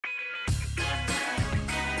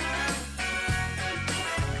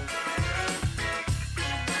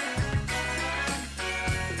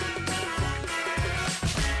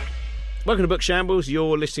Welcome to Book Shambles.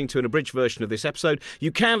 You're listening to an abridged version of this episode.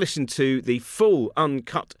 You can listen to the full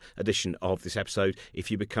uncut edition of this episode if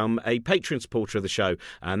you become a Patreon supporter of the show,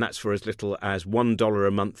 and that's for as little as $1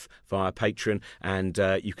 a month via Patreon, and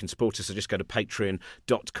you can support us, so just go to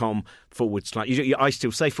patreon.com/ I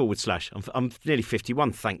still say / I'm nearly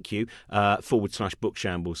 51, thank you, / Book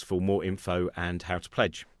Shambles for more info and how to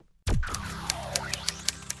pledge.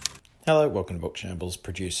 Hello, welcome to Book Shambles.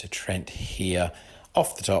 Producer Trent here.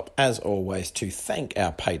 Off the top, as always, to thank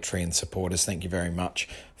our Patreon supporters. Thank you very much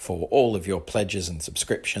for all of your pledges and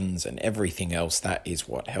subscriptions and everything else. That is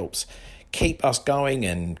what helps keep us going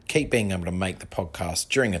and keep being able to make the podcast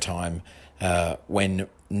during a time when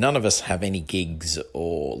none of us have any gigs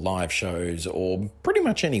or live shows or pretty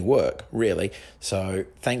much any work, really. So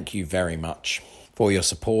thank you very much for your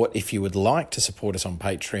support. If you would like to support us on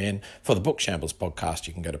Patreon for the Book Shambles podcast,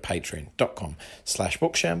 you can go to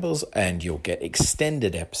patreon.com/bookshambles and you'll get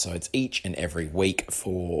extended episodes each and every week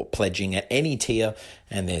for pledging at any tier,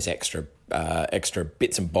 and there's extra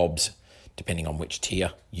bits and bobs depending on which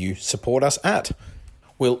tier you support us at.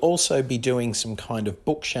 We'll also be doing some kind of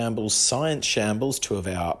Book Shambles, Science Shambles, two of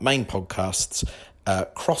our main podcasts,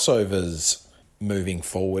 crossovers moving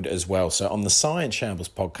forward as well. So on the Science Shambles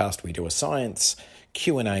podcast, we do a science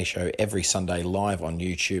Q&A show every Sunday live on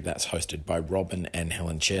YouTube. That's hosted by Robin and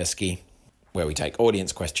Helen Chersky, where we take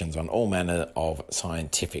audience questions on all manner of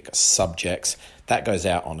scientific subjects. That goes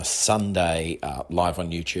out on a Sunday live on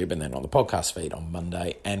YouTube and then on the podcast feed on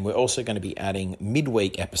Monday. And we're also going to be adding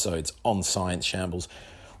midweek episodes on Science Shambles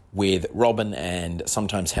with Robin and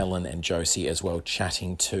sometimes Helen and Josie as well,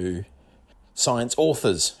 chatting to science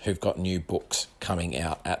authors who've got new books coming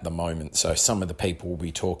out at the moment. So some of the people we'll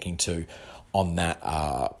be talking to on that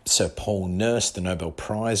are Sir Paul Nurse, the Nobel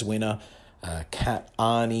Prize winner, Kat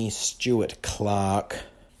Arney, Stuart Clark,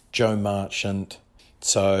 Joe Marchant.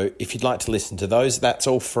 So if you'd like to listen to those, that's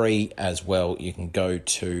all free as well. You can go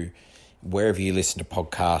to wherever you listen to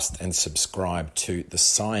podcasts and subscribe to the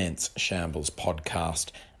Science Shambles podcast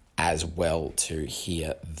as well to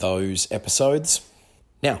hear those episodes.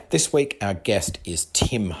 Now, this week our guest is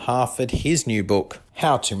Tim Harford. His new book,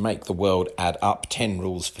 How to Make the World Add Up, 10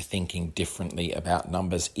 Rules for Thinking Differently About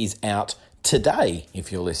Numbers, is out today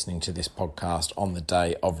if you're listening to this podcast on the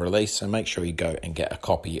day of release. So make sure you go and get a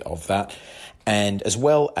copy of that. And as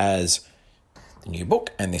well as the new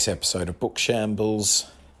book and this episode of Book Shambles,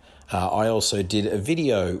 I also did a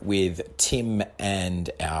video with Tim and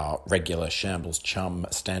our regular Shambles chum,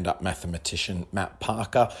 stand-up mathematician Matt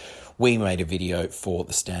Parker. We made a video for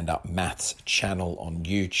the Stand-Up Maths channel on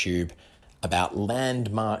YouTube about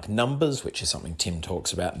landmark numbers, which is something Tim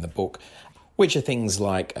talks about in the book, which are things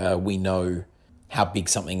like we know how big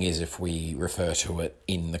something is if we refer to it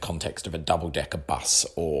in the context of a double-decker bus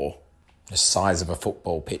or the size of a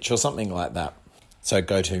football pitch or something like that. So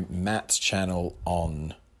go to Matt's channel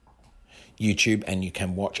on YouTube and you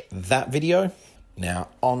can watch that video. Now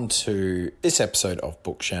on to this episode of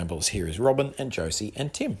Book Shambles. Here is Robin and Josie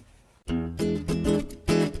and Tim.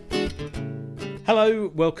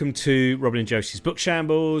 Hello, welcome to Robin and Josie's Book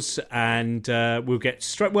Shambles, and we'll get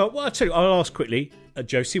straight. Well, I'll tell you. I'll ask quickly,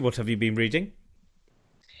 Josie, what have you been reading?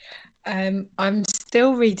 I'm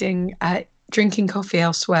still reading Drinking Coffee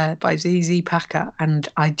Elsewhere by ZZ Packer, and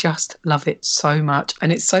I just love it so much.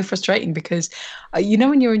 And it's so frustrating because, you know,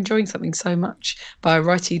 when you're enjoying something so much by a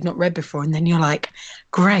writer you've not read before, and then you're like,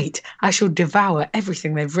 great, I shall devour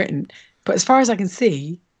everything they've written. But as far as I can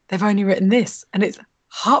see, they've only written this, and it's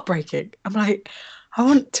heartbreaking. I'm like, I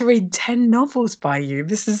want to read 10 novels by you.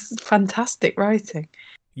 This is fantastic writing.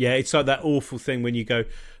 Yeah, it's like that awful thing when you go,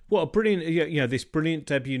 what a brilliant, this brilliant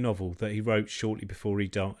debut novel that he wrote shortly before he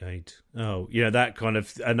died. Oh, that kind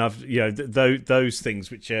of, and I've, those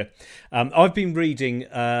things which are, I've been reading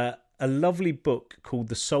a lovely book called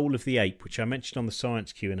The Soul of the Ape, which I mentioned on the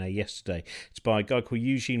Science Q&A yesterday. It's by a guy called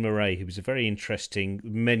Eugene Marais, who was a very interesting,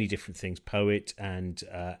 many different things, poet and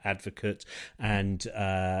advocate, and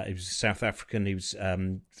he was South African. He was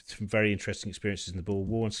some very interesting experiences in the Boer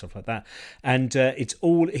War and stuff like that. And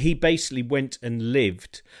he basically went and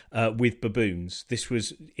lived with baboons. This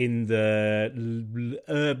was in the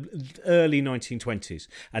early 1920s,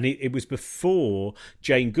 and it was before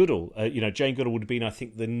Jane Goodall. Jane Goodall would have been, I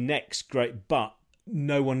think, the next great, but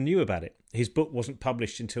no one knew about it. His book wasn't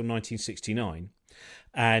published until 1969,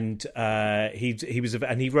 and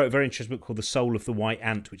he wrote a very interesting book called The Soul of the White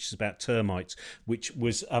Ant, which is about termites, which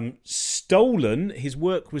was stolen. His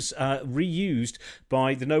work was reused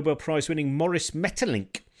by the Nobel Prize winning Maurice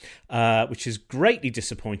Maeterlinck. which has greatly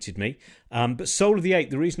disappointed me. But Soul of the Ape,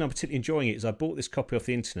 the reason I'm particularly enjoying it is I bought this copy off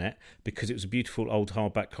the internet because it was a beautiful old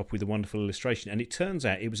hardback copy with a wonderful illustration, and it turns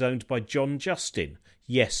out it was owned by John Justin.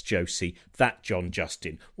 Yes, Josie, that John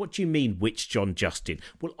Justin. What do you mean, which John Justin?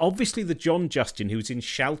 Well, obviously the John Justin who was in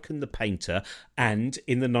Shalkan the Painter and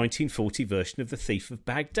in the 1940 version of The Thief of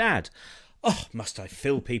Baghdad. Oh, must I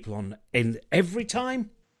fill people on in every time?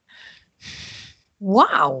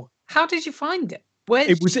 Wow. How did you find it?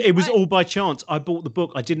 It was all by chance. I bought the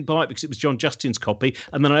book. I didn't buy it because it was John Justin's copy,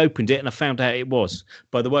 and then I opened it and I found out it was.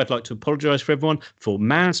 By the way, I'd like to apologise for everyone for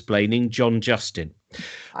mansplaining John Justin.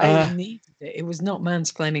 I needed it. It was not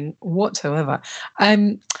mansplaining whatsoever.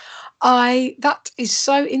 That is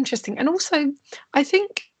so interesting. And also, I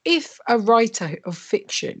think if a writer of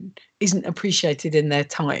fiction isn't appreciated in their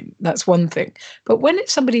time, that's one thing. But when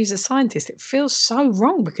it's somebody who's a scientist, it feels so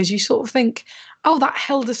wrong because you sort of think, oh, that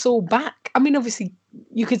held us all back. I mean, obviously,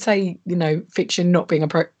 you could say, fiction not being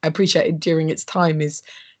appreciated during its time is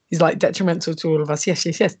like detrimental to all of us.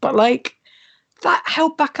 Yes. But like that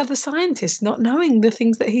held back other scientists not knowing the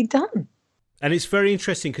things that he'd done. And it's very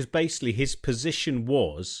interesting because basically his position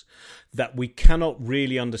was that we cannot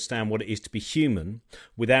really understand what it is to be human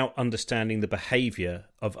without understanding the behaviour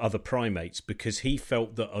of other primates, because he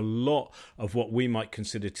felt that a lot of what we might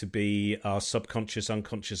consider to be our subconscious,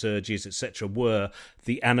 unconscious urges, etc., were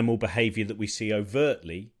the animal behaviour that we see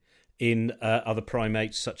overtly in other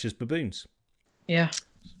primates such as baboons. Yeah.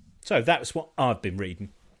 So that's what I've been reading.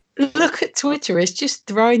 Look at Twitter. It's just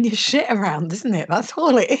throwing your shit around, isn't it? That's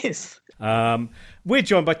all it is. We're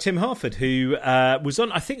joined by Tim Harford, who was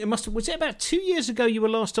on. I think was it about 2 years ago you were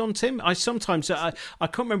last on, Tim? I can't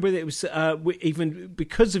remember whether it was even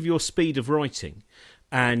because of your speed of writing,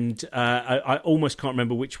 and I almost can't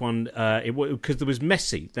remember which one it was, because there was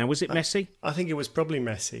Messy. Now, was it Messy? I think it was probably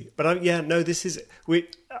Messy, but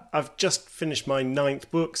I've just finished my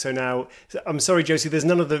 9th book, so now I'm sorry, Josie. There's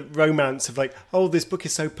none of the romance of like, oh, this book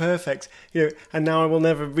is so perfect, and now I will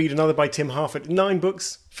never read another by Tim Harford. 9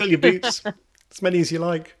 books, fill your boots, as many as you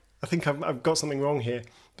like. I think I've got something wrong here,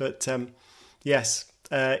 but yes,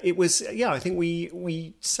 it was. Yeah, I think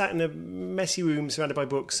we sat in a messy room surrounded by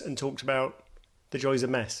books and talked about the joys of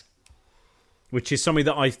mess. Which is something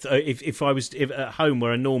that if I was at home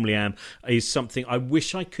where I normally am, is something I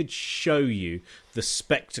wish I could show you the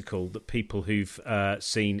spectacle that people who've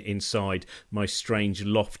seen inside my strange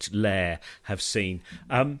loft lair have seen.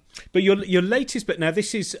 But your latest book, now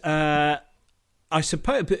this is, I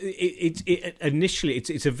suppose, initially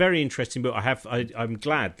it's a very interesting book. I'm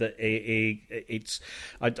glad that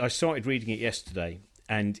I started reading it yesterday,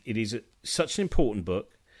 and it is such an important book.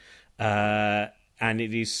 And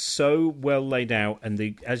it is so well laid out,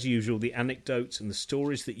 and as usual, the anecdotes and the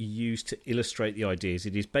stories that you use to illustrate the ideas.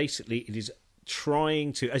 It is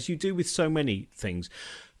trying to, as you do with so many things,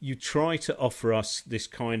 you try to offer us this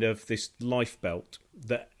life belt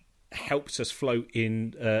that helps us float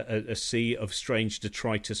in a sea of strange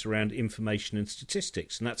detritus around information and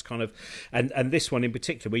statistics, and that's kind of, and this one in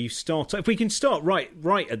particular, where you start. If we can start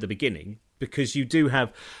right at the beginning, because you do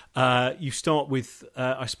have, you start with,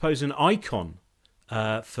 I suppose, an icon.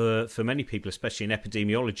 For many people, especially in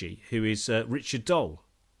epidemiology, who is Richard Doll.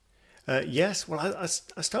 Yes, well, I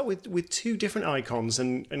start with 2 different icons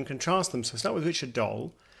and contrast them. So I start with Richard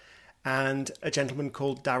Doll and a gentleman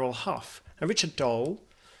called Darrell Huff. Now, Richard Doll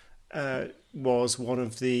was one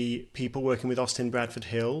of the people working with Austin Bradford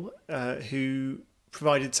Hill who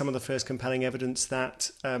provided some of the first compelling evidence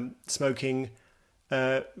that smoking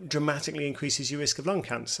dramatically increases your risk of lung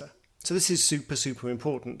cancer. So this is super, super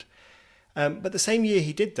important. But the same year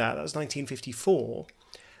he did that was 1954,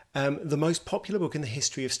 the most popular book in the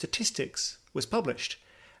history of statistics was published.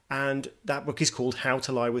 And that book is called How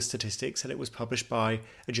to Lie with Statistics, and it was published by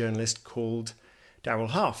a journalist called Darrell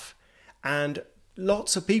Huff. And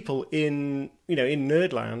lots of people in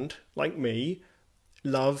Nerdland, like me,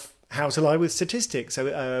 love How to Lie with Statistics.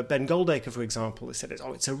 So Ben Goldacre, for example, has said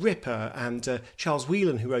it's a ripper, and Charles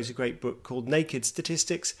Whelan, who wrote a great book called Naked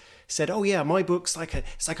Statistics, said, "Oh yeah, my book's like a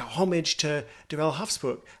homage to Darrell Huff's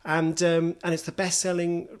book, and it's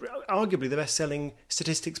arguably the best-selling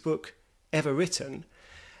statistics book ever written."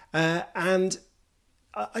 And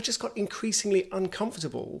I just got increasingly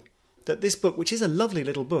uncomfortable that this book, which is a lovely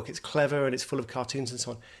little book, it's clever and it's full of cartoons and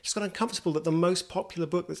so on, just got uncomfortable that the most popular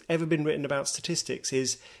book that's ever been written about statistics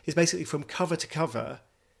is basically from cover to cover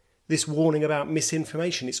this warning about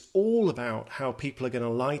misinformation. It's all about how people are going to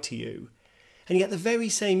lie to you. And yet the very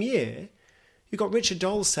same year, you've got Richard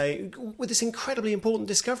Doll say, with this incredibly important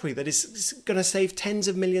discovery that is going to save tens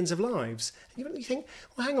of millions of lives. And you think,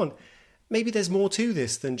 well, hang on, maybe there's more to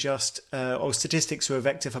this than just statistics are a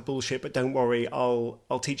vector for bullshit, but don't worry, I'll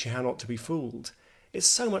teach you how not to be fooled. It's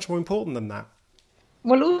so much more important than that.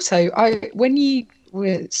 Well, also, when you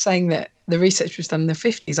were saying that the research was done in the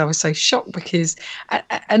 50s, I was so shocked because,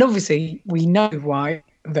 and obviously we know why,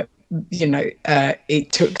 that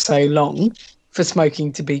it took so long for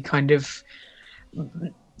smoking to be kind of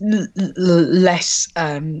less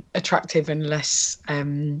attractive and less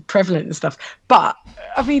prevalent and stuff. But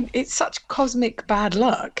I mean, it's such cosmic bad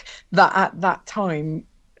luck that at that time,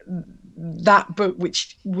 that book,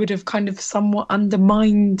 which would have kind of somewhat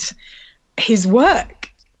undermined his work,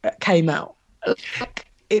 came out.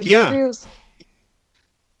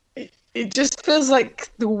 It just feels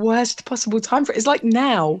like the worst possible time for it. It's like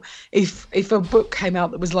now, if a book came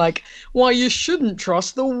out that was like, why you shouldn't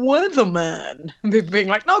trust the weatherman, and people being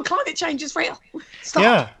like, no, climate change is real. Stop.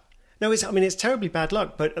 Yeah. No, it's terribly bad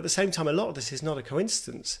luck, but at the same time, a lot of this is not a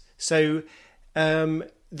coincidence. So,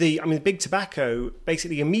 Big Tobacco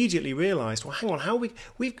basically immediately realised, well, hang on,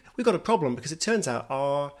 we've got a problem, because it turns out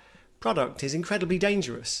our product is incredibly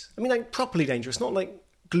dangerous. I mean, like properly dangerous, not like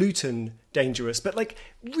gluten dangerous, but like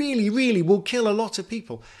really, really will kill a lot of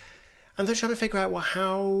people. And they're trying to figure out,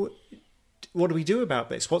 well, what do we do about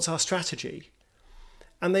this? What's our strategy?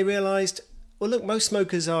 And they realised, well, look, most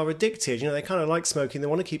smokers are addicted. They kind of like smoking. They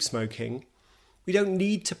want to keep smoking. We don't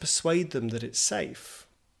need to persuade them that it's safe.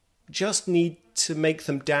 We just need to make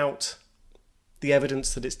them doubt the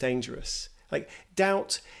evidence that it's dangerous. Like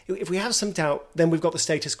doubt, if we have some doubt, then we've got the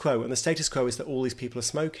status quo. And the status quo is that all these people are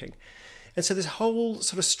smoking. And so this whole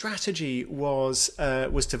sort of strategy was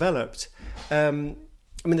developed.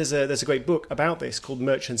 There's a great book about this called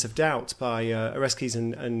Merchants of Doubt by Oreskes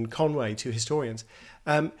and Conway, two historians.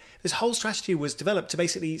 This whole strategy was developed to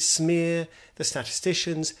basically smear the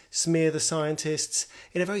statisticians, smear the scientists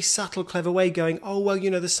in a very subtle, clever way, going, oh, well,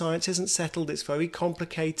 the science isn't settled, it's very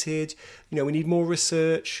complicated, we need more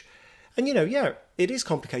research. And, it is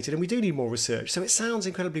complicated and we do need more research. So it sounds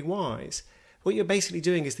incredibly wise. What you're basically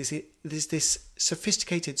doing is this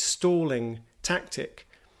sophisticated stalling tactic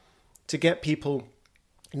to get people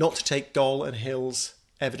not to take Doll and Hill's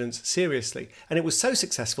evidence seriously. And it was so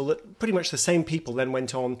successful that pretty much the same people then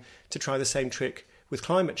went on to try the same trick with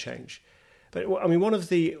climate change. But I mean, one of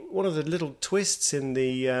the little twists in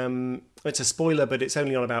the it's a spoiler, but it's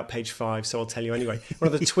only on about page 5, so I'll tell you anyway.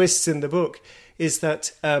 One of the twists in the book is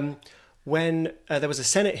that when there was a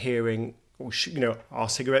Senate hearing, are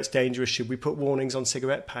cigarettes dangerous? Should we put warnings on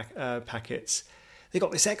cigarette packets? They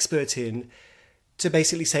got this expert in to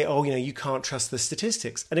basically say, you can't trust the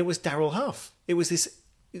statistics. And it was Darrell Huff. It was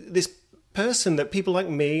this person that people like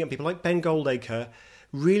me and people like Ben Goldacre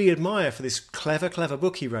really admire for this clever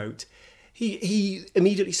book he wrote. He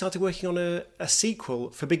immediately started working on a sequel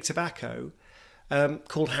for Big Tobacco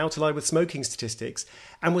called How to Lie with Smoking Statistics,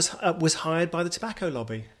 and was hired by the tobacco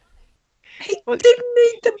lobby. He didn't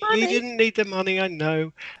need the money. He didn't need the money, I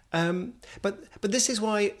know. But this is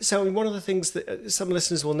why. So one of the things that some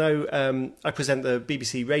listeners will know, I present the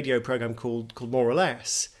BBC radio programme called More or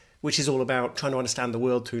Less, which is all about trying to understand the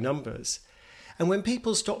world through numbers. And when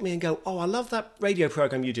people stop me and go, "Oh, I love that radio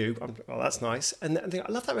programme you do," oh, that's nice, and they go,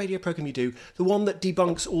 "I love that radio programme you do, the one that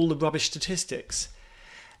debunks all the rubbish statistics."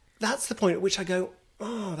 That's the point at which I go,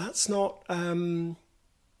 "Oh, that's not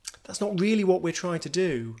really what we're trying to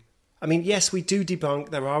do." I mean, yes, we do debunk.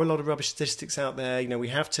 There are a lot of rubbish statistics out there. We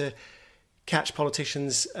have to catch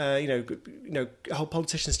politicians, hold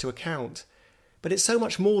politicians to account. But it's so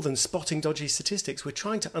much more than spotting dodgy statistics. We're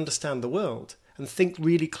trying to understand the world and think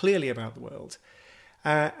really clearly about the world.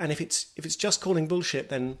 And if it's just calling bullshit,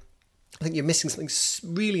 then I think you're missing something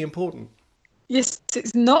really important. Yes,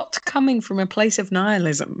 it's not coming from a place of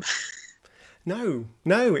nihilism. No,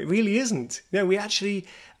 it really isn't. No, we actually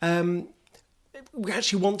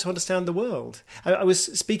want to understand the world. I was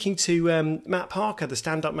speaking to Matt Parker, the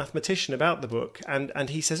stand-up mathematician, about the book, and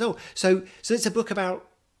he says, "Oh, so it's a book about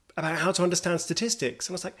how to understand statistics."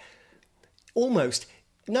 And I was like, "Almost."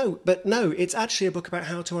 No, it's actually a book about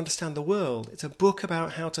how to understand the world. It's a book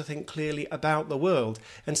about how to think clearly about the world,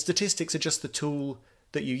 and statistics are just the tool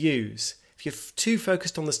that you use. If you're too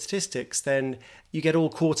focused on the statistics, then you get all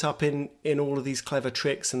caught up in all of these clever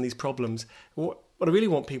tricks and these problems. What I really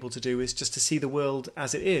want people to do is just to see the world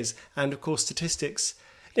as it is. And of course, statistics,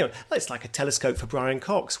 it's like a telescope for Brian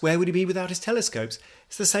Cox. Where would he be without his telescopes?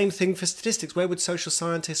 It's the same thing for statistics. Where would social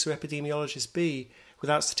scientists or epidemiologists be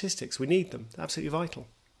without statistics? We need them. They're absolutely vital.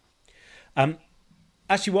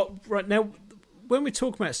 Actually, when we're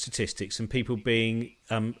talking about statistics and people being,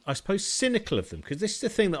 I suppose, cynical of them, because this is the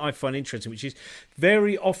thing that I find interesting, which is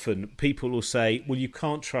very often people will say, well, you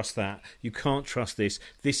can't trust that, you can't trust this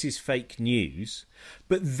is fake news.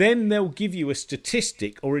 But then they'll give you a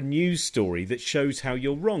statistic or a news story that shows how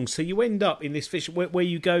you're wrong. So you end up in this fish where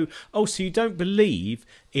you go, oh, so you don't believe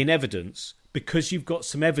in evidence because you've got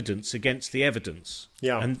some evidence against the evidence.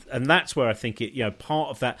 Yeah. And that's where I think it, part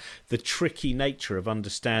of that, the tricky nature of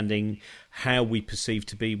understanding how we perceive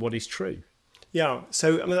to be what is true. Yeah,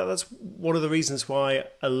 so I mean that's one of the reasons why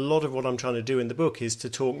a lot of what I'm trying to do in the book is to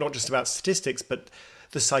talk not just about statistics, but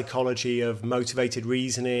the psychology of motivated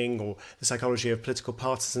reasoning or the psychology of political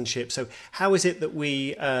partisanship. So how is it that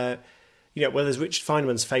we, there's Richard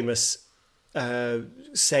Feynman's famous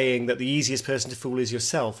saying that the easiest person to fool is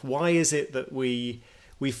yourself. Why is it that we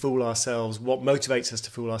fool ourselves? What motivates us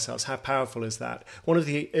to fool ourselves? How powerful is that? One of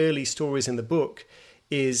the early stories in the book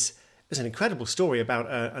is an incredible story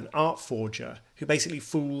about an art forger who basically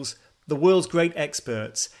fools the world's great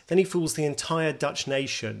experts. Then he fools the entire Dutch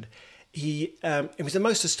nation. He was the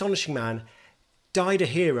most astonishing man, died a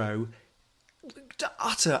hero,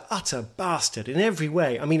 utter bastard in every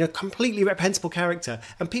way. I mean, a completely reprehensible character.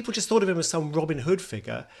 And people just thought of him as some Robin Hood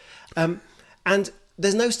figure. And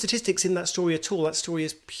there's no statistics in that story at all. That story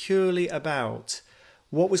is purely about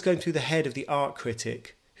what was going through the head of the art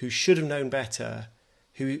critic who should have known better,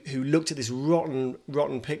 who looked at this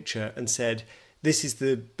rotten picture and said, this is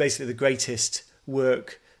basically the greatest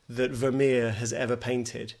work that Vermeer has ever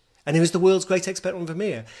painted. And he was the world's great expert on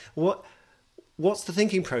Vermeer. What's the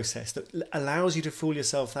thinking process that allows you to fool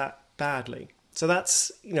yourself that badly? So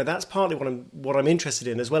that's partly what I'm interested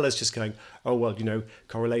in, as well as just going, oh well,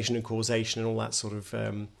 correlation and causation and all that sort of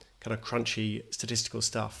kind of crunchy statistical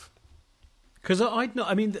stuff. Because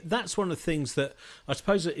that's one of the things that I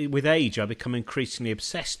suppose with age I become increasingly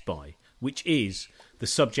obsessed by, which is the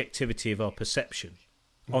subjectivity of our perception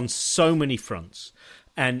on so many fronts,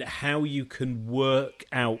 and how you can work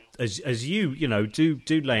out, as you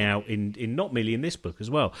do lay out in not merely in this book as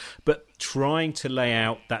well, but trying to lay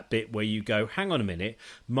out that bit where you go, hang on a minute,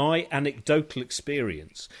 my anecdotal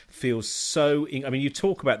experience feels so. You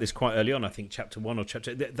talk about this quite early on, I think chapter 1 or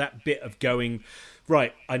chapter that bit of going,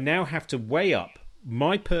 right, I now have to weigh up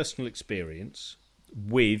my personal experience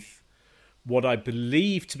with what I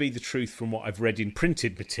believe to be the truth from what I've read in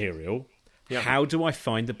printed material. Yeah. How do I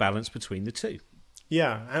find the balance between the two?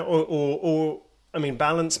 Yeah, or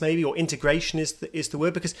balance maybe, or integration is the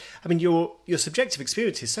word, because your subjective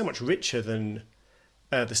experience is so much richer than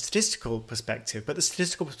the statistical perspective, but the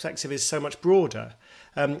statistical perspective is so much broader.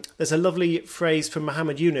 There's a lovely phrase from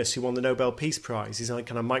Muhammad Yunus, who won the Nobel Peace Prize. He's like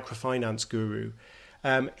kind of microfinance guru.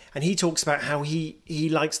 And he talks about how he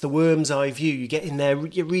likes the worm's eye view. You get in there,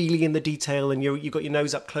 you're really in the detail, and you've got your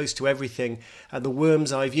nose up close to everything. And the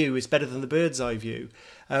worm's eye view is better than the bird's eye view.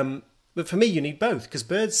 But for me, you need both, because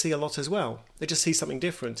birds see a lot as well. They just see something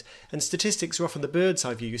different. And statistics are often the bird's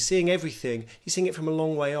eye view. You're seeing everything. You're seeing it from a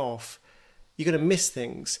long way off. You're going to miss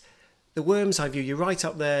things. The worm's eye view, you're right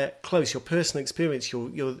up there close, your personal experience.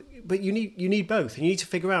 But you need both. And you need to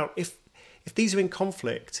figure out if these are in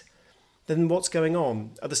conflict, then what's going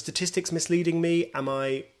on? Are the statistics misleading me? Am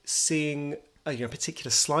I seeing a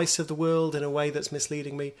particular slice of the world in a way that's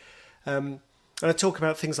misleading me? And I talk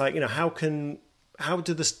about things like, how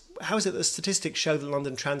is it that statistics show that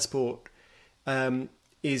London transport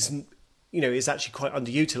is actually quite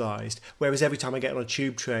underutilised, whereas every time I get on a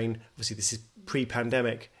tube train, obviously this is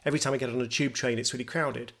pre-pandemic, every time I get on a tube train it's really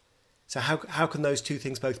crowded. So how can those two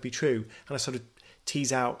things both be true? And I sort of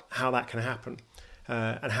tease out how that can happen,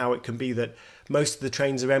 and how it can be that most of the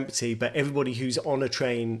trains are empty, but everybody who's on a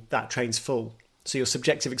train, that train's full. So your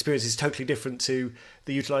subjective experience is totally different to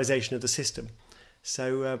the utilisation of the system.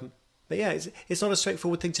 So... But yeah, it's not a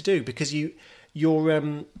straightforward thing to do, because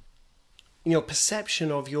your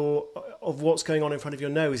perception of what's going on in front of your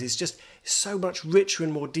nose is just so much richer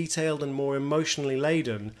and more detailed and more emotionally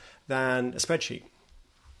laden than a spreadsheet.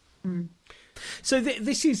 Mm. So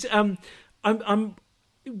this is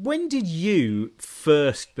when did you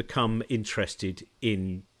first become interested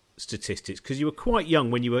in statistics? Because you were quite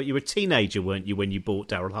young when you were a teenager, weren't you, when you bought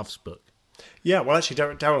Darrell Huff's book? Yeah, well, actually,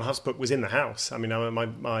 Darrell Huff's book was in the house. My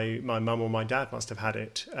mum or my dad must have had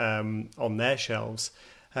it on their shelves.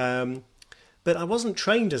 But I wasn't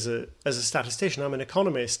trained as a statistician. I'm an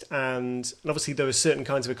economist, and obviously there are certain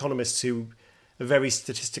kinds of economists who are very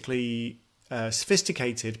statistically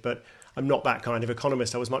sophisticated, but I'm not that kind of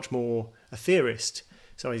economist. I was much more a theorist.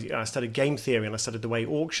 So I studied game theory, and I studied the way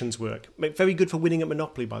auctions work. Very good for winning at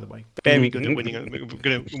Monopoly, by the way. Very good at winning at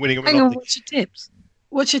Monopoly. Hang on, what's your tips?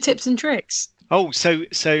 What's your tips and tricks? Oh, so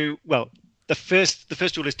well, the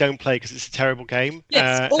first rule is don't play because it's a terrible game.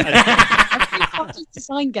 Yes, awful.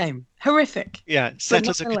 Design game, horrific. Yeah,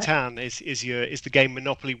 Settlers of Catan is the game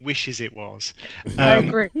Monopoly wishes it was. I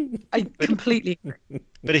agree. I completely agree.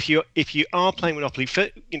 But if you are playing Monopoly,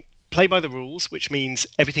 play by the rules, which means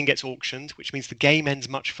everything gets auctioned, which means the game ends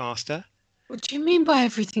much faster. What do you mean by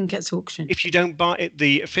everything gets auctioned? If you don't buy it,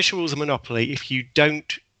 the official rules of Monopoly, if you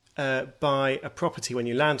don't buy a property when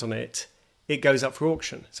you land on it, it goes up for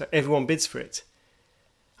auction. So everyone bids for it.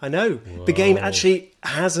 I know. Whoa. The game actually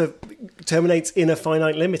terminates in a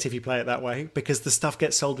finite limit if you play it that way, because the stuff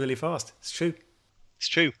gets sold really fast. It's true. It's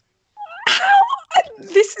true.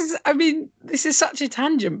 This is such a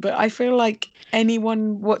tangent, but I feel like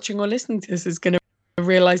anyone watching or listening to this is going to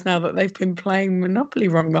realise now that they've been playing Monopoly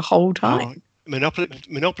wrong the whole time.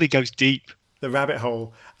 Monopoly goes deep. The rabbit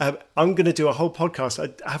hole. I'm going to do a whole podcast.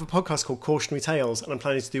 I have a podcast called Cautionary Tales, and I'm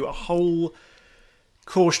planning to do a whole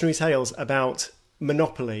Cautionary Tales about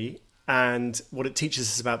Monopoly and what it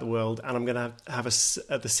teaches us about the world. And I'm going to have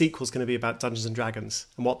the sequel's going to be about Dungeons and Dragons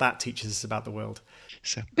and what that teaches us about the world.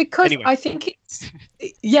 So, because anyway. I think it's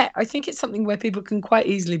something where people can quite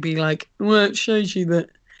easily be like, well, it shows you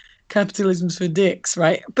that capitalism's for dicks,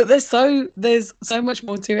 right? But there's so much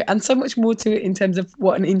more to it, and so much more to it in terms of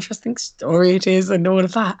what an interesting story it is and all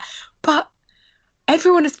of that. But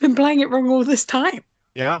everyone has been playing it wrong all this time.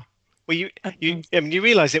 Yeah. Well, you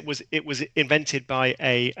realise it was invented by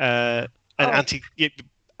an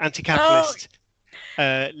anti-capitalist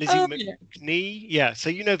Lizzie McNee. Yeah. So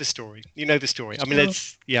you know the story. I mean,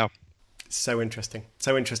 it's So interesting.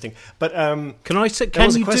 But can you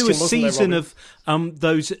do a season of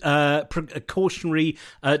those cautionary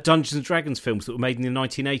Dungeons and Dragons films that were made in the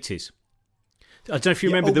 1980s? I don't know if you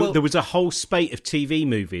remember. There was a whole spate of TV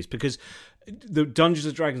movies, because the Dungeons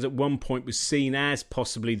and Dragons at one point was seen as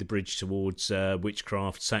possibly the bridge towards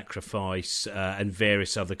witchcraft, sacrifice, and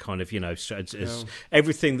various other kind of,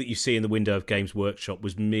 everything that you see in the window of Games Workshop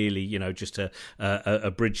was merely, just a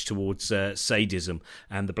bridge towards sadism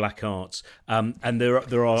and the black arts. And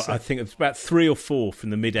there are I think it's about 3 or 4 from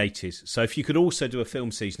the mid 80s. So if you could also do a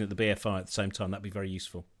film season at the BFI at the same time, that'd be very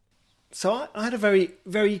useful. So I had a very,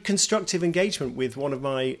 very constructive engagement with one of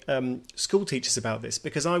my school teachers about this,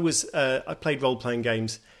 because I played role-playing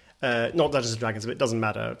games, not Dungeons & Dragons, but it doesn't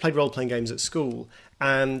matter. I played role-playing games at school,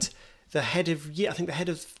 and the head of the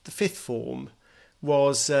 5th form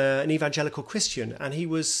was an evangelical Christian, and he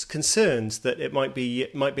was concerned that it might be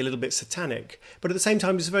a little bit satanic, but at the same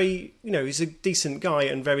time he's he's a decent guy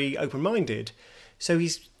and very open-minded. So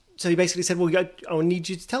he basically said, well, I need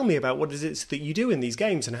you to tell me about what it is that you do in these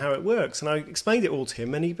games and how it works. And I explained it all to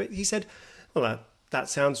him, and he said, well, that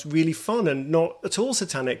sounds really fun and not at all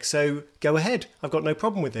satanic, so go ahead. I've got no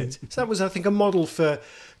problem with it. So that was, I think, a model for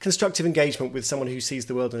constructive engagement with someone who sees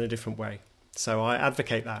the world in a different way. So I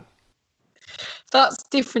advocate that. That's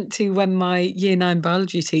different to when my Year 9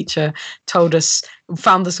 biology teacher found us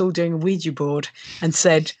all doing a Ouija board and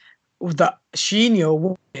said that she knew a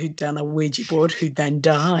woman who'd done a Ouija board who then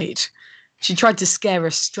died. She tried to scare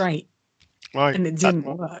us straight, right, and it didn't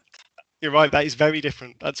work. You're right, that is very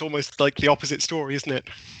different. That's almost like the opposite story, isn't it?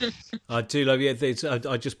 I do love it.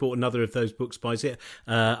 I just bought another of those books by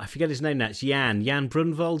I forget his name now. It's Jan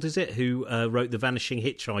Brunvold, is it? Who wrote The Vanishing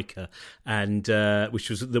Hitchhiker, and which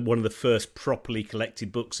was one of the first properly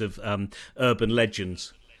collected books of urban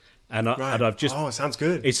legends. And I've just it sounds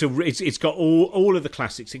good. It's got all of the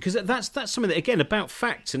classics, because that's something that, again, about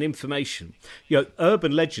facts and information.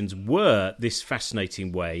 Urban legends were this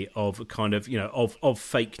fascinating way of kind of of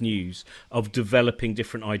fake news, of developing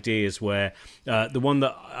different ideas. Where the one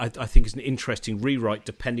that I think is an interesting rewrite,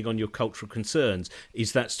 depending on your cultural concerns,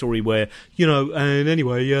 is that story where and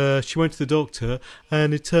anyway she went to the doctor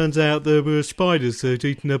and it turns out there were spiders that had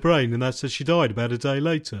eaten her brain, and that's how she died about a day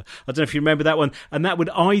later. I don't know if you remember that one, and that would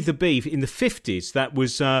either be in the 50s. That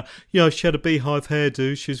was she had a beehive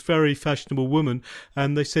hairdo, she was a very fashionable woman,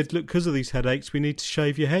 and they said, look, because of these headaches we need to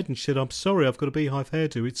shave your head, and she said, I'm sorry, I've got a beehive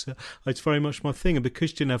hairdo, it's very much my thing, and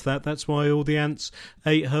because she didn't have that, that's why all the ants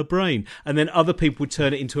ate her brain. And then other people would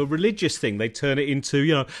turn it into a religious thing. They'd turn it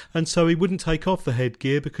into and so he wouldn't take off the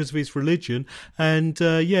headgear because of his religion, and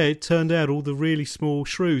it turned out all the really small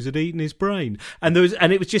shrews had eaten his brain. And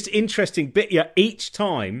it was just interesting each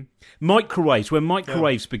time. Microwaves, when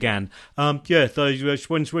microwaves began, when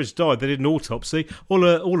she died, they did an autopsy. All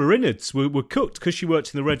her innards were cooked, because she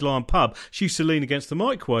worked in the Red Lion pub. She used to lean against the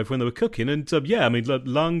microwave when they were cooking, and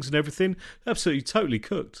lungs and everything, absolutely totally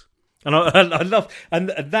cooked. And I love,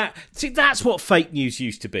 and that. See, that's what fake news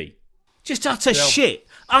used to be. Just utter shit,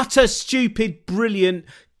 utter stupid, brilliant,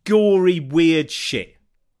 gory, weird shit.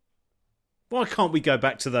 Why can't we go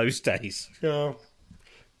back to those days? Yeah,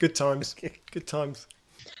 good times. Good times.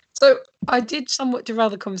 So I did somewhat derail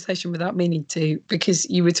the conversation without meaning to, because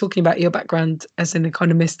you were talking about your background as an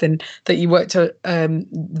economist and that you worked at,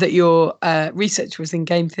 that your research was in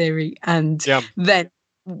game theory, and then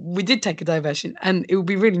we did take a diversion, and it would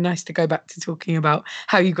be really nice to go back to talking about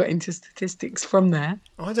how you got into statistics from there.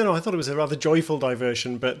 I don't know. I thought it was a rather joyful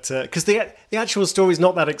diversion, but because the actual story is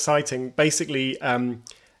not that exciting. Basically,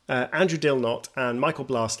 Andrew Dilnot and Michael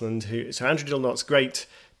Blastland, so Andrew Dilnot's great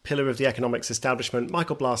pillar of the economics establishment,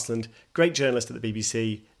 Michael Blastland, great journalist at the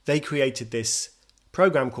BBC, they created this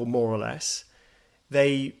program called More or Less.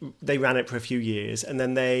 They ran it for a few years, and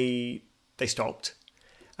then they stopped.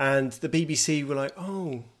 And the BBC were like,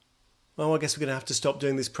 oh, well, I guess we're going to have to stop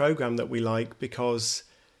doing this program that we like because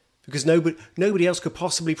nobody else could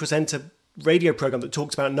possibly present a radio program that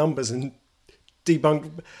talks about numbers and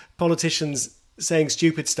debunk politicians saying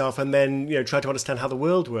stupid stuff and then try to understand how the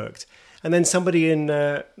world worked. And then somebody in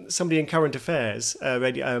Current Affairs,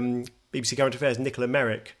 BBC Current Affairs, Nicola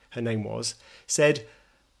Merrick, her name was, said,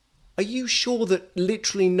 "Are you sure that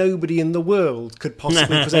literally nobody in the world could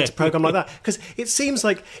possibly present a program like that? Because it seems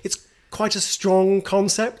like it's quite a strong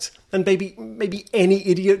concept, and maybe any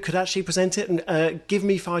idiot could actually present it. And give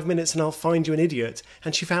me 5 minutes, and I'll find you an idiot."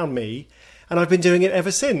 And she found me, and I've been doing it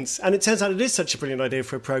ever since. And it turns out it is such a brilliant idea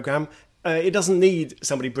for a program. It doesn't need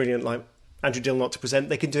somebody brilliant like Andrew Dilnot to present.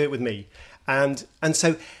 They can do it with me. And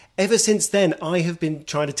so ever since then, I have been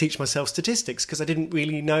trying to teach myself statistics because I didn't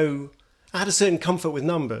really know. I had a certain comfort with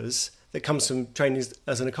numbers that comes from training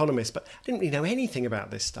as an economist, but I didn't really know anything about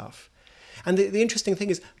this stuff. And the interesting thing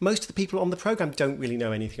is most of the people on the programme don't really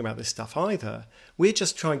know anything about this stuff either. We're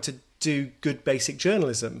just trying to do good basic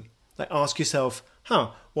journalism. Like ask yourself,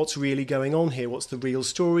 what's really going on here? What's the real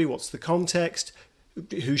story? What's the context?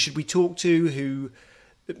 Who should we talk to? Who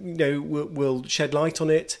will shed light on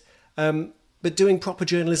it? But doing proper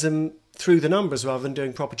journalism through the numbers rather than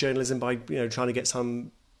doing proper journalism by trying to get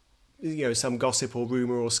some gossip or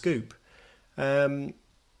rumour or scoop. And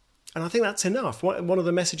I think that's enough. One of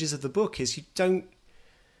the messages of the book is Sir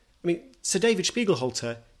David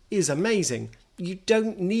Spiegelhalter is amazing. You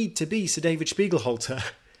don't need to be Sir David Spiegelhalter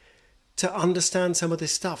to understand some of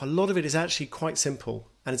this stuff. A lot of it is actually quite simple,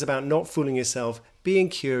 and it's about not fooling yourself, being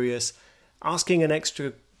curious, asking an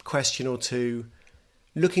extra question or two,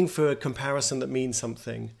 looking for a comparison that means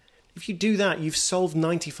something. If you do that, you've solved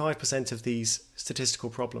 95% of these statistical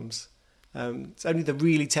problems. It's only the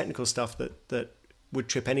really technical stuff that would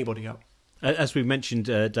trip anybody up. As we mentioned,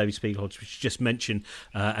 David Spiegelhalter, which you just mentioned,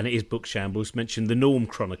 and it is Book Shambles, mentioned the Norm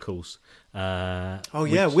Chronicles.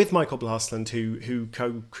 With Michael Blastland, who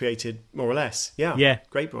co-created More or Less. Yeah,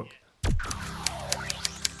 great book.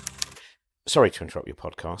 Sorry to interrupt your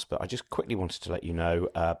podcast, but I just quickly wanted to let you know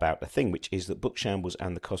about a thing, which is that Book Shambles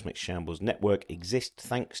and the Cosmic Shambles Network exist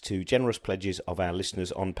thanks to generous pledges of our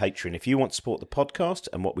listeners on Patreon. If you want to support the podcast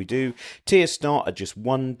and what we do, tiers start at just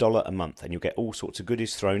 $1 a month, and you'll get all sorts of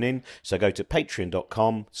goodies thrown in. So go to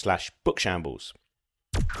patreon.com/bookshambles.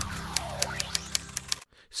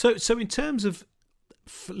 So in terms of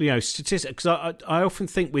statistics, because I often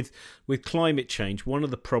think with climate change, one of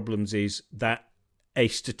the problems is that a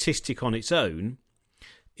statistic on its own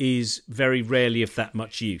is very rarely of that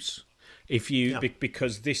much use.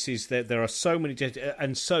 Because this is there are so many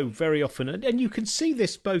and so very often, and you can see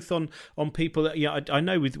this both on people that I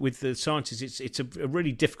know with the scientists, it's a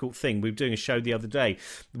really difficult thing. We were doing a show the other day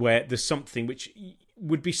where there's something which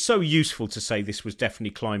would be so useful to say this was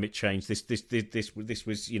definitely climate change. This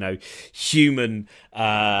was human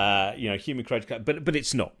human created, but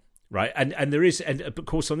it's not. Right, and there is, and of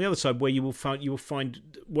course, on the other side, where you will find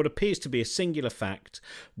what appears to be a singular fact,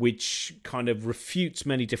 which kind of refutes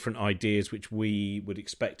many different ideas which we would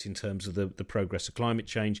expect in terms of the progress of climate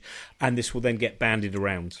change, and this will then get bandied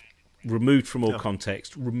around, removed from all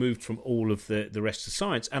context, removed from all of the rest of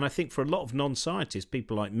science. And I think for a lot of non-scientists,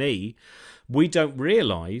 people like me, we don't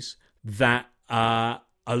realise that a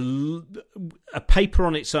paper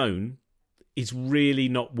on its own is really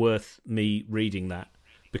not worth me reading that.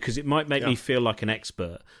 Because it might make me feel like an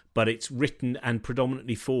expert, but it's written and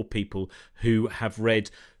predominantly for people who have read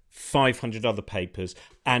 500 other papers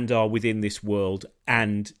and are within this world,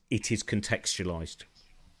 and it is contextualised.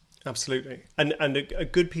 Absolutely. And a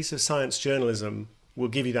good piece of science journalism will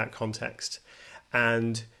give you that context.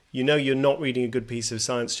 And you're not reading a good piece of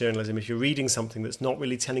science journalism if you're reading something that's not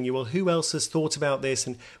really telling you, well, who else has thought about this?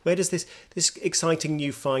 And where does this exciting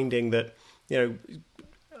new finding that,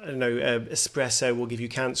 espresso will give you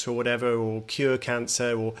cancer or whatever, or cure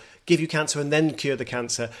cancer, or give you cancer and then cure the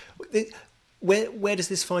cancer. Where does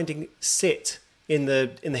this finding sit in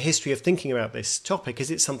the history of thinking about this topic?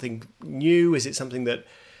 Is it something new? Is it something that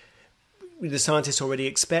the scientists already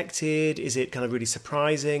expected? Is it kind of really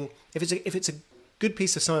surprising? If it's a good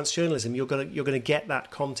piece of science journalism, you're gonna get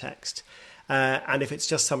that context. And if it's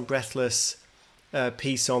just some breathless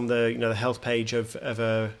piece on the health page of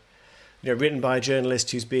a written by a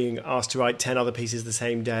journalist who's being asked to write 10 other pieces the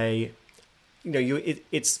same day,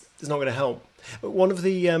 it's not going to help. One of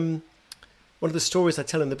the stories I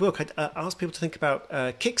tell in the book, I ask people to think about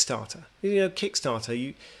Kickstarter. Kickstarter.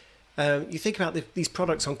 You think about these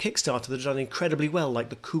products on Kickstarter that have done incredibly well, like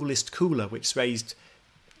the Coolest Cooler, which raised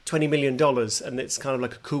 $20 million, and it's kind of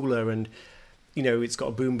like a cooler, and it's got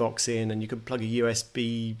a boombox in, and you can plug a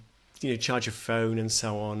USB, charge your phone, and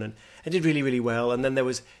so on, and it did really, really well. And then there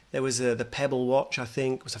was the Pebble watch, I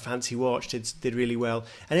think, was a fancy watch, did really well.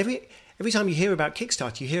 And every time you hear about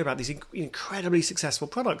Kickstarter, you hear about these incredibly successful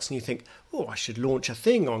products, and you think, oh, I should launch a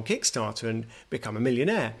thing on Kickstarter and become a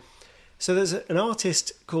millionaire. So there's an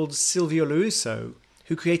artist called Silvio Luiso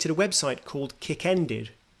who created a website called Kickended.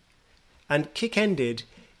 And Kickended,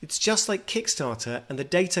 it's just like Kickstarter, and the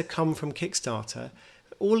data come from Kickstarter.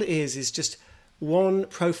 All it is just one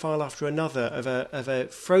profile after another of a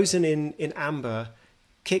frozen in amber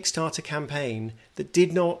Kickstarter campaign that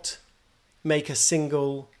did not make a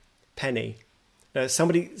single penny.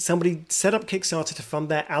 Somebody set up Kickstarter to fund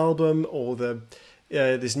their album or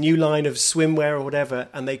this new line of swimwear or whatever,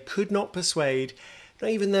 and they could not persuade not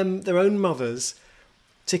even their own mothers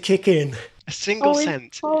to kick in a single cent.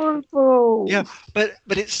 It's horrible. Yeah, but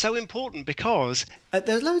it's so important because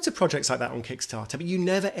there's loads of projects like that on Kickstarter, but you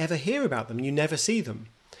never ever hear about them. You never see them,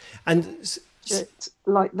 and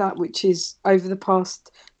like that, which is over the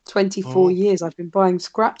past 24 years, I've been buying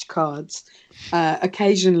scratch cards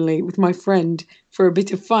occasionally with my friend for a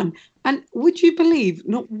bit of fun. And would you believe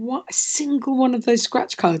not a single one of those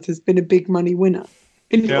scratch cards has been a big money winner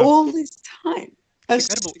in all this time?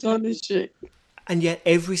 Astonishing. And yet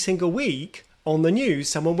every single week on the news,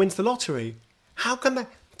 someone wins the lottery. How come that?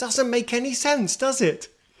 Doesn't make any sense, does it?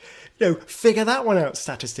 Figure that one out,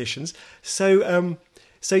 statisticians. So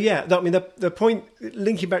yeah, I mean, the point,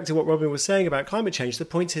 linking back to what Robin was saying about climate change, the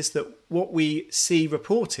point is that what we see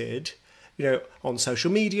reported, on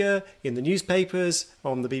social media, in the newspapers,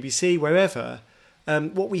 on the BBC, wherever,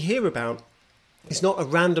 what we hear about is not a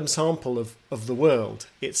random sample of the world.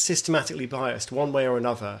 It's systematically biased one way or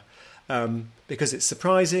another, because it's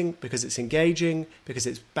surprising, because it's engaging, because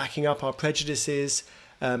it's backing up our prejudices,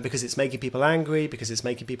 because it's making people angry, because it's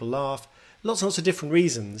making people laugh. Lots and lots of different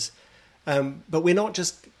reasons. But we're not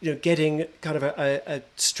just getting kind of a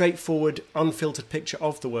straightforward, unfiltered picture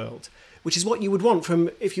of the world, which is what you would want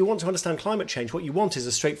from, if you want to understand climate change, what you want is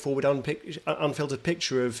a straightforward, unfiltered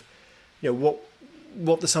picture of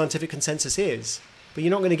what the scientific consensus is. But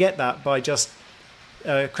you're not going to get that by just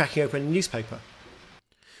cracking open a newspaper.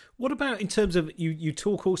 What about in terms of, you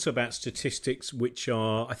talk also about statistics which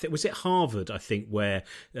are, I think, was it Harvard, I think, where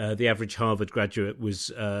the average Harvard graduate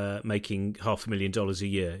was making $500,000 a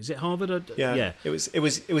year. Is it Harvard? Yeah. It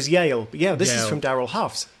was Yale. But yeah, this is from Darrell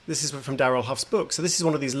Huff's. This is from Darrell Huff's book. So this is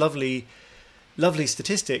one of these lovely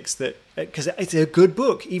statistics that, because it's a good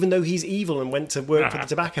book, even though he's evil and went to work for the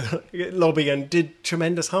tobacco lobby and did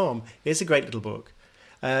tremendous harm. It's a great little book.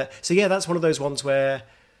 So yeah, that's one of those ones where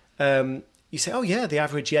you say, oh yeah, the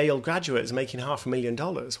average Yale graduate is making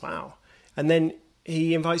 $500,000. Wow. And then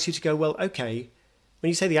he invites you to go, well, okay, when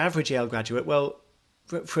you say the average Yale graduate, well,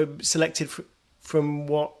 selected from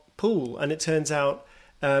what pool? And it turns out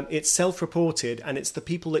it's self-reported, and it's the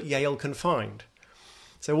people that Yale can find.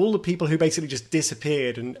 So all the people who basically just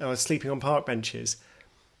disappeared and are sleeping on park benches,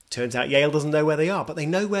 turns out Yale doesn't know where they are, but they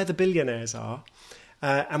know where the billionaires are.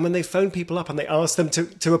 And when they phone people up and they ask them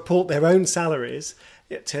to report their own salaries,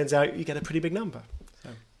 it turns out you get a pretty big number.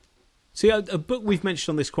 See, a book we've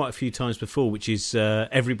mentioned on this quite a few times before, which is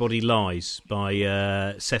Everybody Lies by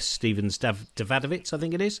Seth Stevens Davidovitz, I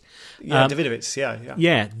think it is. Yeah, Davidovitz, yeah.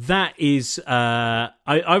 Yeah, that is... I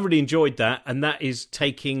really enjoyed that, and that is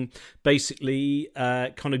taking basically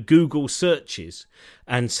kind of Google searches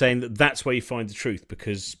and saying that that's where you find the truth,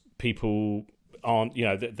 because people aren't,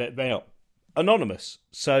 they are anonymous.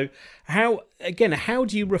 So how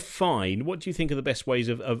do you refine? What do you think are the best ways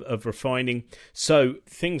of refining so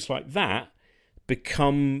things like that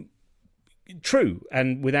become true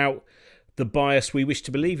and without the bias we wish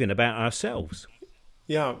to believe in about ourselves?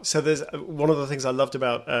 Yeah, so there's one of the things I loved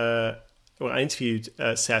about when I interviewed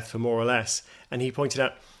Seth for More or Less, and he pointed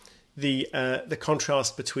out the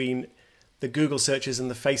contrast between the Google searches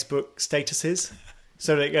and the Facebook statuses.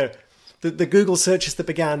 So they go, the Google searches that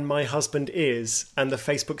began "my husband is" and the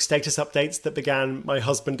Facebook status updates that began "my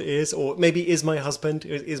husband is," or maybe "is my husband,"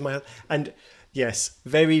 and yes,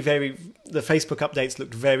 very, very. The Facebook updates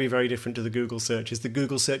looked very, very different to the Google searches. The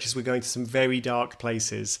Google searches were going to some very dark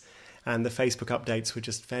places, and the Facebook updates were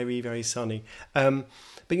just very, very sunny.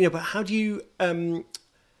 But how do you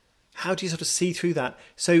sort of see through that?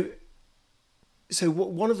 So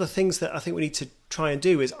one of the things that I think we need to try and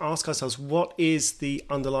do is ask ourselves, what is the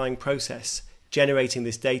underlying process generating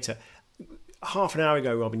this data? Half an hour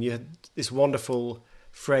ago, Robin, you had this wonderful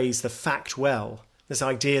phrase, the fact well. This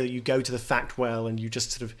idea that you go to the fact well and you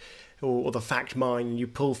just sort of, or the fact mine, and you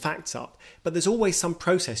pull facts up. But there's always some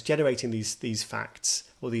process generating these facts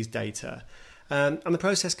or these data. And the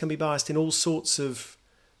process can be biased in all sorts of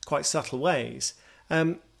quite subtle ways.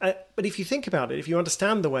 But if you think about it, if you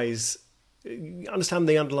understand understand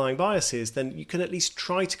the underlying biases, then you can at least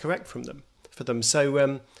try to correct for them.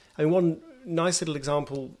 So, one nice little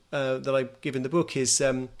example that I give in the book is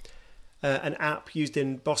an app used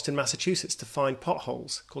in Boston, Massachusetts to find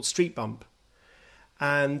potholes called Street Bump.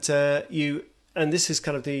 And this is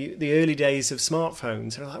kind of the early days of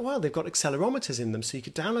smartphones. They're like, well, they've got accelerometers in them, so you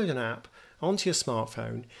could download an app onto your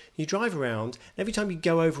smartphone. You drive around, and every time you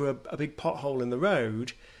go over a big pothole in the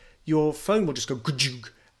road, your phone will just go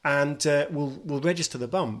and will register the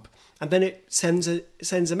bump, and then it sends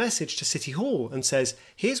a message to City Hall and says,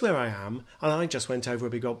 "Here's where I am, and I just went over a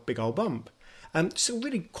big old bump." So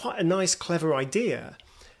really quite a nice, clever idea.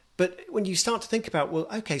 But when you start to think about, well,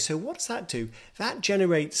 okay, so what does that do? That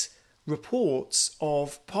generates reports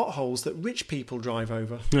of potholes that rich people drive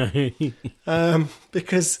over,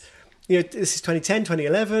 because this is 2010,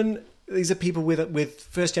 2011. These are people with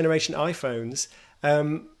first generation iPhones,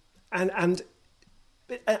 and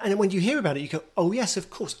when you hear about it, you go, "Oh yes, of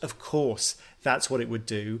course, that's what it would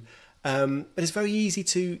do." But it's very easy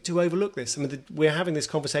to overlook this. I mean, we're having this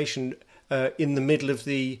conversation in the middle of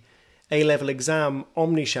the A-level exam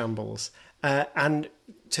omnishambles, and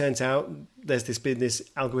turns out there's been this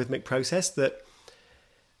algorithmic process that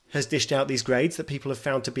has dished out these grades that people have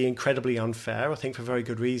found to be incredibly unfair, I think for very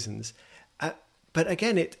good reasons. But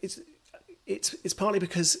again, it's partly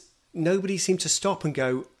because nobody seemed to stop and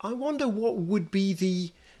go, I wonder what would be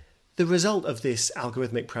the result of this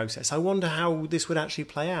algorithmic process. I wonder how this would actually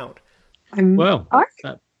play out.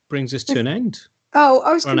 That brings us to an end. Oh,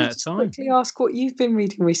 I was going to quickly ask what you've been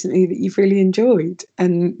reading recently that you've really enjoyed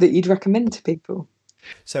and that you'd recommend to people.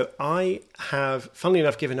 So I have, funnily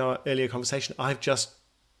enough, given our earlier conversation, I've just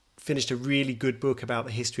finished a really good book about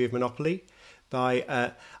the history of Monopoly by,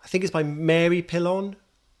 I think it's by Mary Pillon,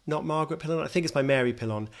 not Margaret Pillon. I think it's by Mary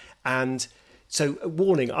Pillon. And so,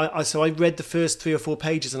 warning, I read the first 3 or 4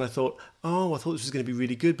 pages and I thought this was going to be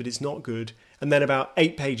really good, but it's not good. And then about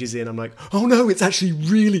 8 pages in, I'm like, oh no, it's actually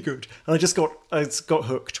really good. And I got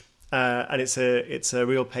hooked. And it's a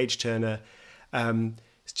real page turner.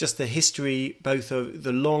 It's just the history, both of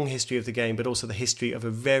the long history of the game, but also the history of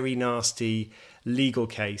a very nasty legal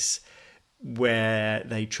case where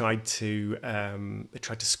they tried to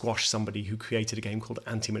squash somebody who created a game called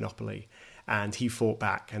Anti-Monopoly, and he fought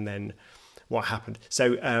back, and then what happened.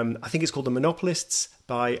 So I think it's called The Monopolists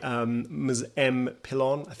by Ms. M.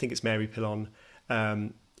 Pillon. I think it's Mary Pillon.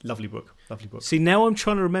 Lovely book. See, now I'm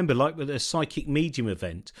trying to remember, like with a psychic medium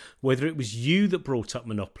event, whether it was you that brought up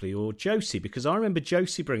Monopoly or Josie, because I remember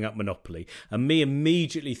Josie bringing up Monopoly and me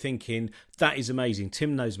immediately thinking, that is amazing.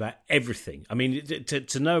 Tim knows about everything. I mean,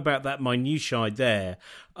 to know about that minutiae there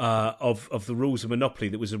of the rules of Monopoly,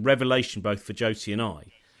 that was a revelation both for Josie and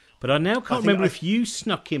I. But I now can't remember if you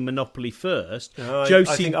snuck in Monopoly first.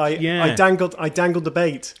 Josie, I dangled the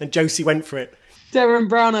bait and Josie went for it. Darren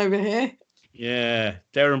Brown over here. Yeah,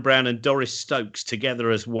 Darren Brown and Doris Stokes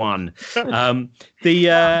together as one. Show,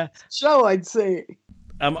 I'd say.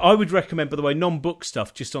 I would recommend, by the way, non-book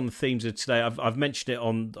stuff, just on the themes of today. I've mentioned it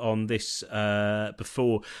on this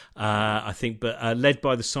before, I think, but Led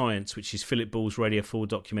by the Science, which is Philip Ball's Radio 4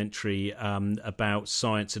 documentary about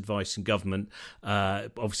science, advice and government,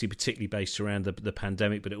 obviously particularly based around the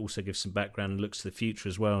pandemic, but it also gives some background and looks to the future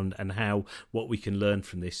as well, and how what we can learn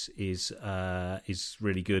from this is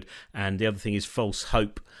really good. And the other thing is False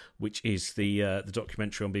Hope, which is the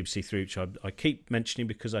documentary on BBC Three, which I keep mentioning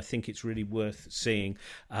because I think it's really worth seeing,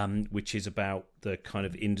 which is about the kind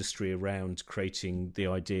of industry around creating the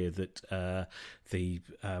idea that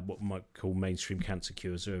what we might call mainstream cancer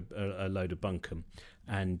cures are a load of bunkum.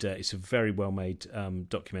 And it's a very well-made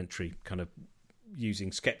documentary, kind of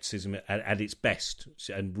using skepticism at its best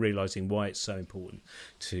and realising why it's so important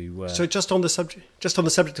to... So just on the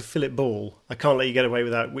subject of Philip Ball, I can't let you get away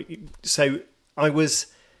with that. So I was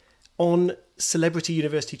on Celebrity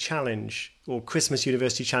University Challenge or Christmas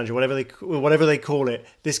University Challenge or whatever they call it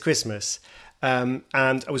this Christmas. And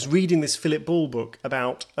I was reading this Philip Ball book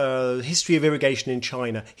about the history of irrigation in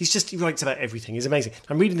China. He writes about everything. He's amazing.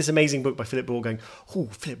 I'm reading this amazing book by Philip Ball going, oh,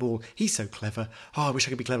 Philip Ball, he's so clever. Oh, I wish I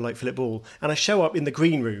could be clever like Philip Ball. And I show up in the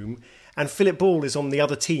green room and Philip Ball is on the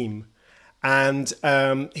other team. And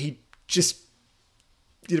he just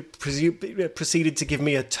proceeded to give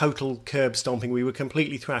me a total curb stomping. We were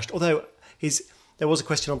completely thrashed. Although there was a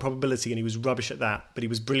question on probability and he was rubbish at that, but he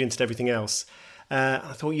was brilliant at everything else.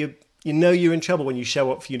 I thought you know you're in trouble when you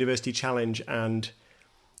show up for University Challenge and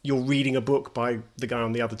you're reading a book by the guy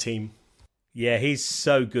on the other team. Yeah, he's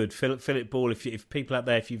so good. Philip Ball, if people out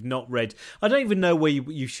there, if you've not read, I don't even know where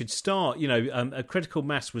you should start. You know, Critical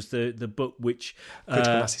Mass was the book which...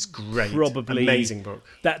 Critical Mass is great. Probably, amazing book.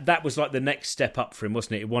 That was like the next step up for him,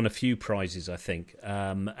 wasn't it? It won a few prizes, I think.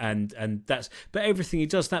 And that's... But everything he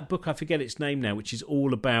does, that book, I forget its name now, which is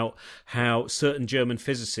all about how certain German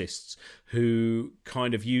physicists who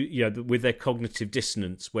kind of, with their cognitive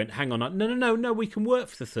dissonance went, hang on, no, we can work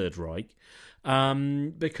for the Third Reich.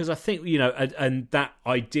 Because I think, and that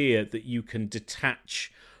idea that you can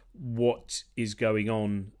detach what is going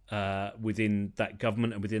on within that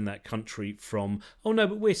government and within that country from, oh no,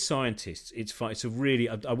 but we're scientists. It's fine. It's a really,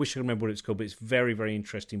 I wish I remember what it's called, but it's a very, very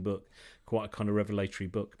interesting book. Quite a kind of revelatory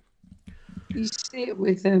book. You see it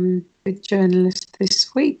with journalists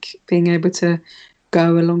this week being able to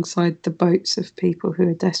go alongside the boats of people who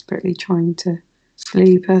are desperately trying to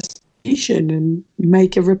flee persecution and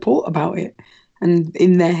make a report about it. And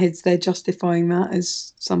in their heads, they're justifying that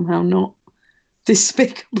as somehow not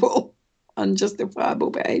despicable,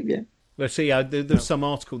 unjustifiable behaviour. Let's see, there's some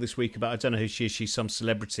article this week about, I don't know who she is, she's some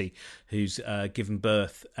celebrity who's given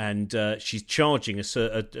birth and she's charging a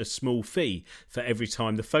small fee for every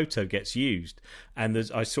time the photo gets used. And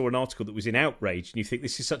I saw an article that was in Outrage, and you think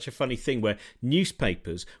this is such a funny thing where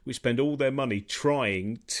newspapers, which spend all their money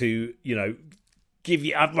trying to, give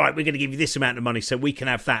you, right, we're going to give you this amount of money so we can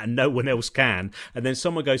have that and no one else can. And then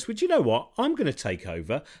someone goes, well, do you know what? I'm going to take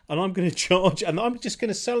over and I'm going to charge and I'm just going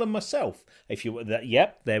to sell them myself. If you want that,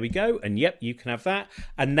 yep, there we go. And yep, you can have that.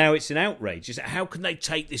 And now it's an outrage. Is how can they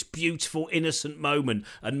take this beautiful, innocent moment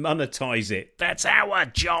and monetize it? That's our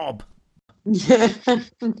job. Yeah,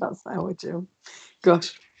 that's our job.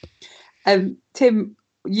 Gosh. Tim,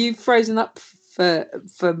 you've frozen up for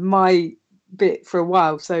my bit for a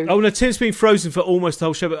while, so Tim's been frozen for almost the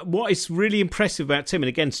whole show. But what is really impressive about Tim, and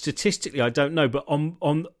again statistically I don't know, but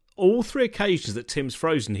on all three occasions that Tim's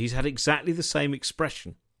frozen, he's had exactly the same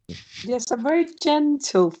expression. Yes, a very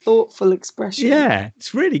gentle, thoughtful expression. Yeah,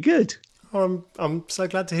 it's really good. I'm so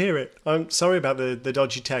glad to hear it. I'm sorry about the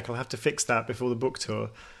dodgy tech. I'll have to fix that before the book tour.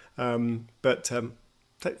 Thank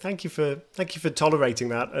you for tolerating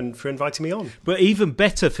that and for inviting me on. But even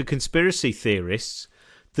better for conspiracy theorists,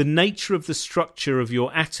 the nature of the structure of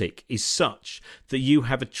your attic is such that you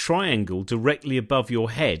have a triangle directly above your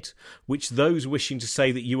head, which those wishing to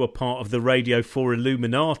say that you are part of the Radio 4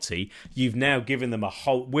 Illuminati, you've now given them a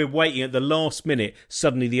whole... We're waiting at the last minute,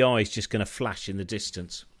 suddenly the eye's just going to flash in the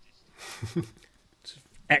distance.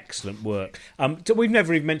 Excellent work. We've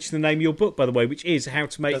never even mentioned the name of your book, by the way, which is How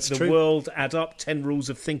to Make World Add Up, 10 Rules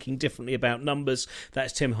of Thinking Differently About Numbers.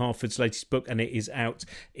 That's Tim Harford's latest book, and it is out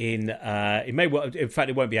in fact,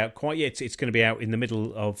 it won't be out quite yet. It's going to be out in the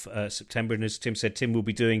middle of September. And as Tim said, Tim will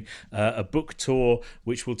be doing a book tour,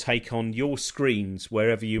 which will take on your screens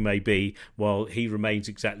wherever you may be, while he remains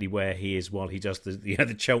exactly where he is, while he does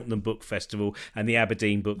the Cheltenham Book Festival and the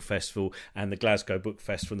Aberdeen Book Festival and the Glasgow Book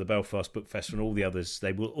Festival and the Belfast Book Festival and all the others.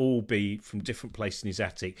 They will all be from different places in his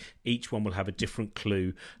attic. Each one will have a different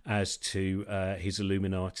clue as to his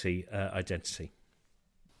Illuminati identity.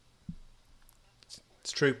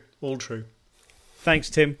 It's true. All true.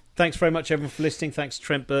 Thanks, Tim. Thanks very much, everyone, for listening. Thanks to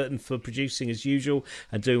Trent Burton for producing as usual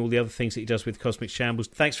and doing all the other things that he does with Cosmic Shambles.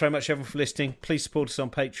 Thanks very much, everyone, for listening. Please support us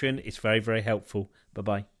on Patreon. It's very, very helpful.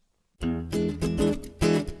 Bye-bye.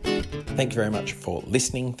 Thank you very much for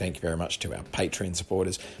listening. Thank you very much to our Patreon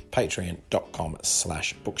supporters.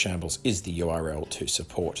 Patreon.com/bookshambles is the URL to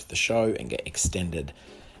support the show and get extended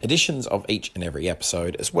editions of each and every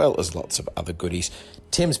episode, as well as lots of other goodies.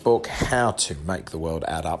 Tim's book, How to Make the World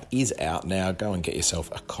Add Up, is out now. Go and get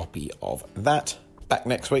yourself a copy of that. Back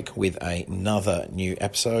next week with another new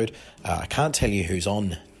episode. I can't tell you who's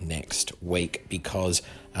on next week because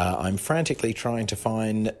I'm frantically trying to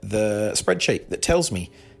find the spreadsheet that tells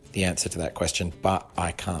me the answer to that question, but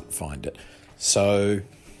I can't find it. So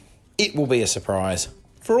it will be a surprise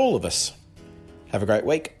for all of us. Have a great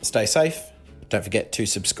week. Stay safe. Don't forget to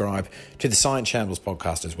subscribe to the Science Shambles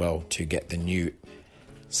podcast as well to get the new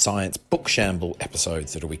Science Book Shamble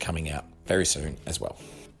episodes that will be coming out very soon as well.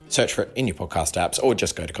 Search for it in your podcast apps or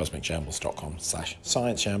just go to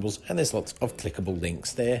cosmicshambles.com/science shambles and there's lots of clickable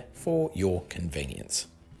links there for your convenience.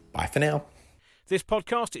 Bye for now. This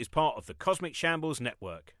podcast is part of the Cosmic Shambles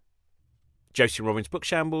Network. Josie Robbins' Book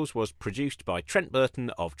Shambles was produced by Trent Burton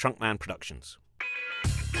of Trunkman Productions.